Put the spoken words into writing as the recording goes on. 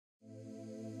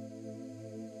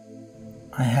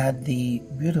I had the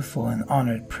beautiful and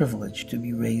honored privilege to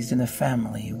be raised in a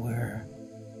family where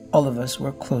all of us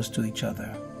were close to each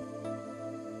other.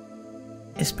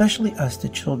 Especially us, the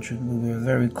children, we were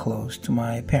very close to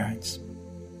my parents.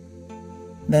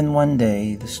 Then one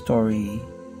day, the story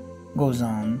goes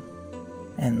on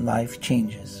and life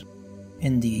changes.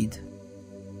 Indeed,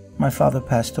 my father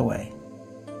passed away.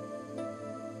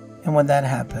 And when that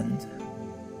happened,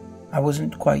 I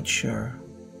wasn't quite sure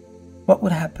what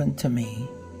would happen to me,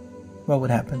 what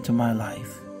would happen to my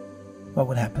life, what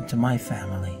would happen to my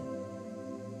family.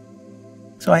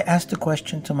 So I asked a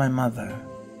question to my mother,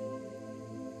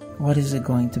 what is it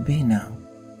going to be now?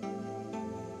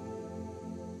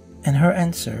 And her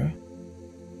answer,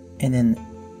 in an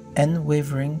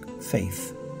unwavering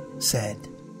faith, said,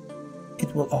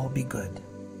 it will all be good.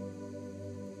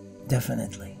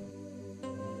 Definitely.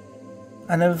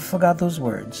 I never forgot those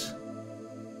words.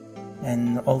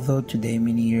 And although today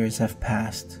many years have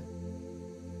passed,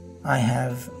 I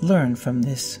have learned from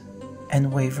this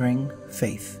unwavering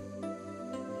faith.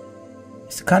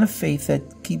 It's the kind of faith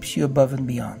that keeps you above and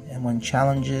beyond. And when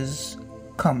challenges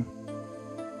come,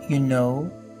 you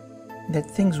know that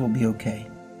things will be okay.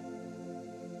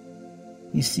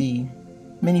 You see,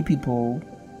 many people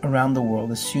around the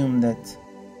world assume that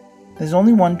there's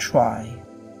only one try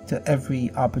to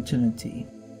every opportunity.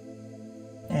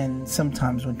 And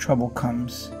sometimes when trouble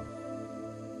comes,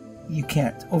 you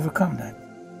can't overcome that.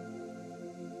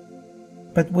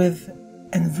 But with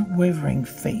unwavering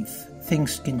faith,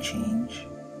 things can change.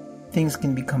 Things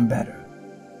can become better.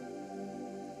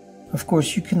 Of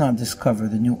course, you cannot discover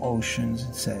the new oceans,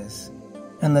 it says,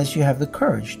 unless you have the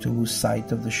courage to lose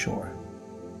sight of the shore.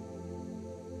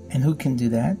 And who can do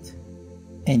that?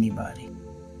 Anybody.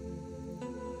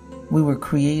 We were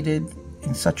created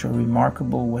in such a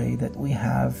remarkable way that we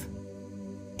have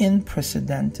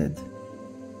unprecedented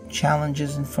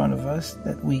challenges in front of us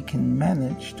that we can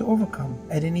manage to overcome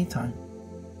at any time.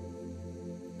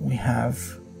 We have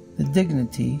the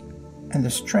dignity and the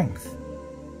strength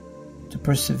to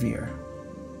persevere,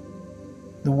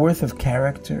 the worth of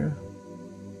character,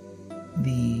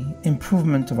 the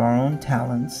improvement of our own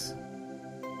talents,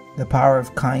 the power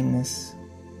of kindness,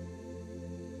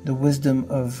 the wisdom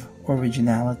of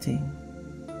originality.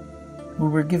 We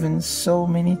were given so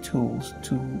many tools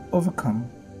to overcome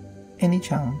any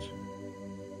challenge.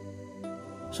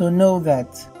 So know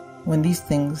that when these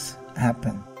things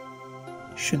happen,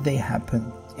 should they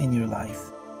happen in your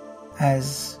life,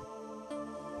 as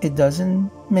it does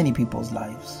in many people's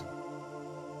lives,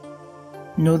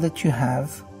 know that you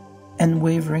have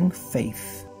unwavering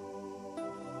faith,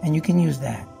 and you can use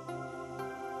that.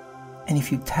 And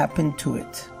if you tap into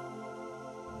it,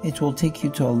 it will take you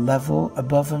to a level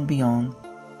above and beyond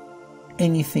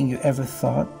anything you ever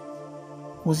thought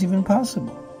was even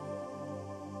possible.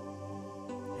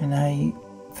 And I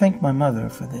thank my mother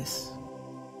for this.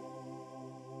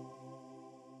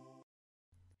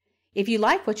 If you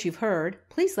like what you've heard,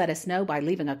 please let us know by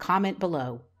leaving a comment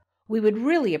below. We would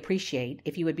really appreciate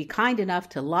if you would be kind enough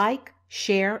to like,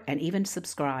 share, and even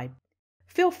subscribe.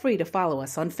 Feel free to follow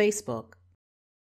us on Facebook.